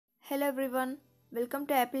Hello everyone, welcome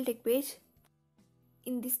to Apple Tech Page.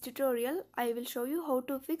 In this tutorial, I will show you how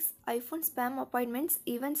to fix iPhone spam appointments,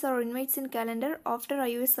 events or invites in calendar after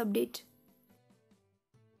iOS update.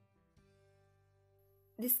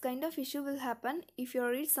 This kind of issue will happen if you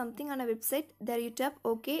read something on a website, there you tap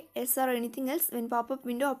OK, Yes or anything else when pop-up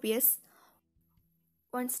window appears.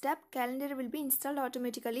 Once tapped, calendar will be installed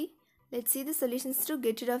automatically. Let's see the solutions to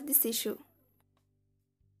get rid of this issue.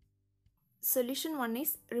 Solution 1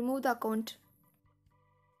 is remove the account.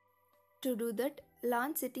 To do that,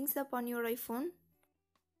 launch Settings app on your iPhone.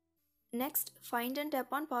 Next, find and tap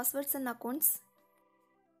on Passwords and Accounts.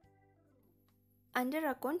 Under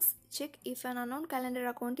Accounts, check if an unknown calendar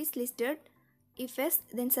account is listed. If yes,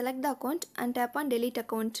 then select the account and tap on Delete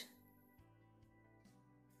Account.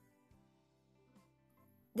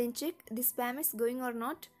 Then check the spam is going or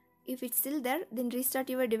not. If it's still there, then restart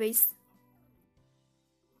your device.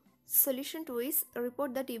 Solution 2 is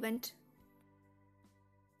report that event.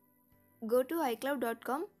 Go to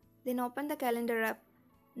iCloud.com, then open the calendar app.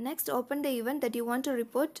 Next, open the event that you want to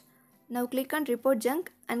report. Now click on Report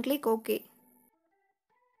Junk and click OK.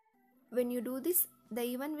 When you do this, the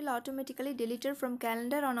event will automatically delete it from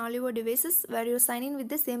calendar on all your devices where you sign in with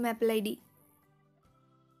the same Apple ID.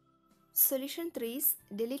 Solution 3 is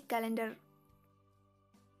delete calendar.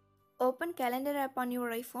 Open calendar app on your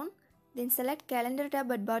iPhone, then select calendar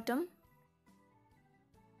tab at bottom.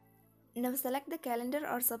 Now select the calendar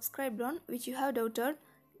or subscribed on which you have doubted,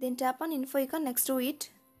 then tap on info icon next to it.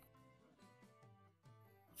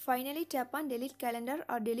 Finally tap on delete calendar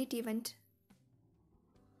or delete event.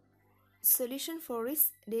 Solution 4 is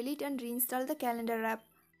delete and reinstall the calendar app.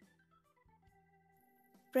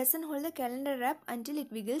 Press and hold the calendar app until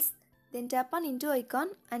it wiggles, then tap on into icon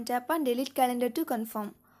and tap on delete calendar to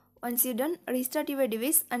confirm. Once you're done, restart your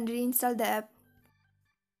device and reinstall the app.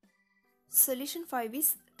 Solution 5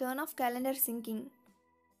 is turn off calendar syncing.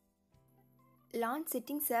 Launch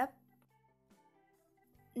Settings app.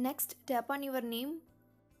 Next, tap on your name.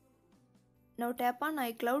 Now tap on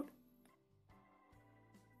iCloud.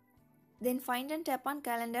 Then find and tap on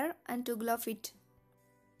calendar and toggle off it.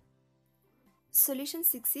 Solution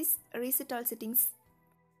 6 is reset all settings.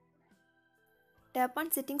 Tap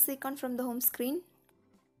on settings icon from the home screen.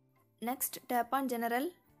 Next, tap on general.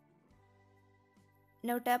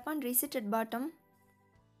 Now tap on reset at bottom.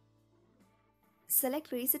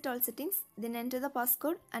 Select reset all settings, then enter the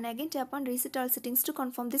passcode and again tap on reset all settings to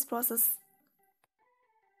confirm this process.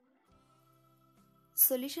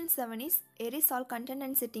 Solution 7 is erase all content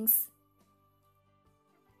and settings.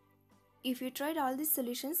 If you tried all these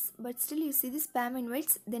solutions but still you see the spam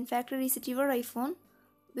invites, then factory reset your iPhone.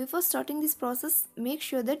 Before starting this process, make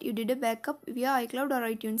sure that you did a backup via iCloud or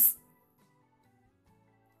iTunes.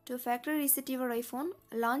 To factory reset your iPhone,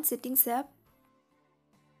 launch Settings app.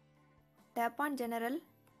 Tap on General.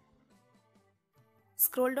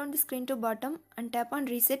 Scroll down the screen to bottom and tap on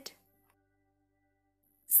Reset.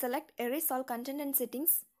 Select Erase all content and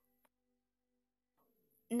settings.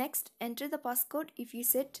 Next, enter the passcode if you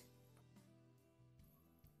set.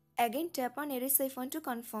 Again tap on Erase iPhone to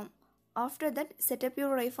confirm. After that, set up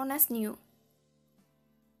your iPhone as new.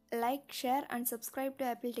 Like, share and subscribe to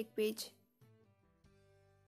Apple Tech Page.